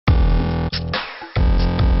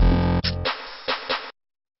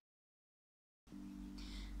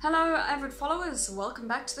Hello avid followers, welcome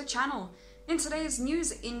back to the channel. In today's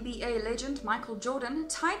news, NBA legend Michael Jordan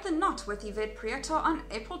tied the knot with Yvette Prieto on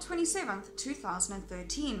April 27,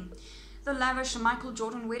 2013. The lavish Michael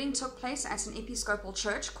Jordan wedding took place at an Episcopal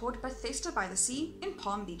church called Bethesda by the Sea in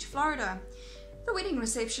Palm Beach, Florida. The wedding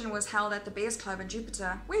reception was held at the Bears Club in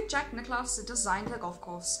Jupiter, where Jack Nicklaus designed the golf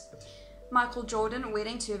course. Michael Jordan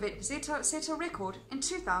wedding to Yvette Prieto set a record in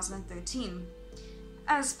 2013.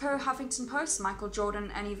 As per Huffington Post, Michael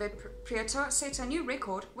Jordan and Yvette Prieto set a new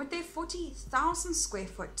record with their 40,000 square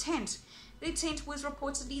foot tent. Their tent was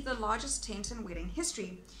reportedly the largest tent in wedding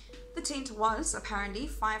history. The tent was apparently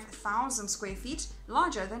 5,000 square feet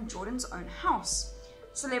larger than Jordan's own house.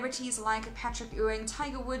 Celebrities like Patrick Ewing,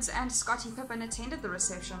 Tiger Woods, and Scottie Pippen attended the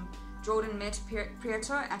reception. Jordan met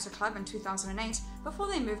Prieto at a club in 2008 before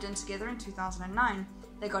they moved in together in 2009.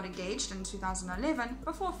 They got engaged in 2011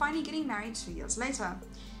 before finally getting married 2 years later.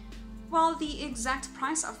 While the exact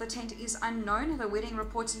price of the tent is unknown, the wedding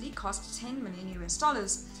reportedly cost $10 million US.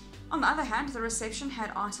 On the other hand, the reception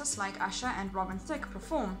had artists like Usher and Robin Thicke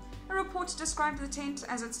perform. A report described the tent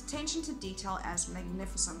as its attention to detail as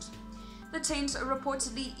magnificent. The tent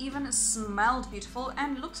reportedly even smelled beautiful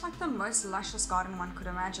and looked like the most luscious garden one could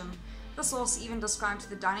imagine. The source even described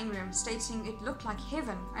the dining room, stating it looked like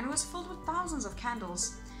heaven and was filled with thousands of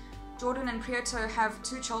candles. Jordan and Prieto have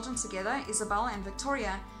 2 children together, Isabel and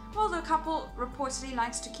Victoria. While the couple reportedly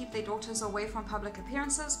likes to keep their daughters away from public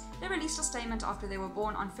appearances, they released a statement after they were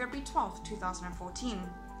born on February 12, 2014.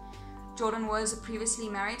 Jordan was previously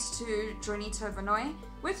married to Jonita Vanoy,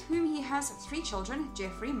 with whom he has 3 children,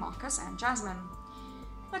 Jeffrey, Marcus, and Jasmine.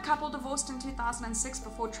 The couple divorced in 2006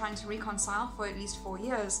 before trying to reconcile for at least 4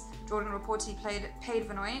 years. Jordan reportedly paid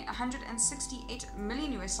Vanoy $168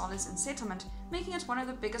 million US in settlement, making it one of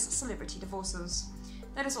the biggest celebrity divorces.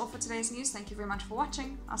 That is all for today's news. Thank you very much for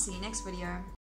watching. I'll see you next video.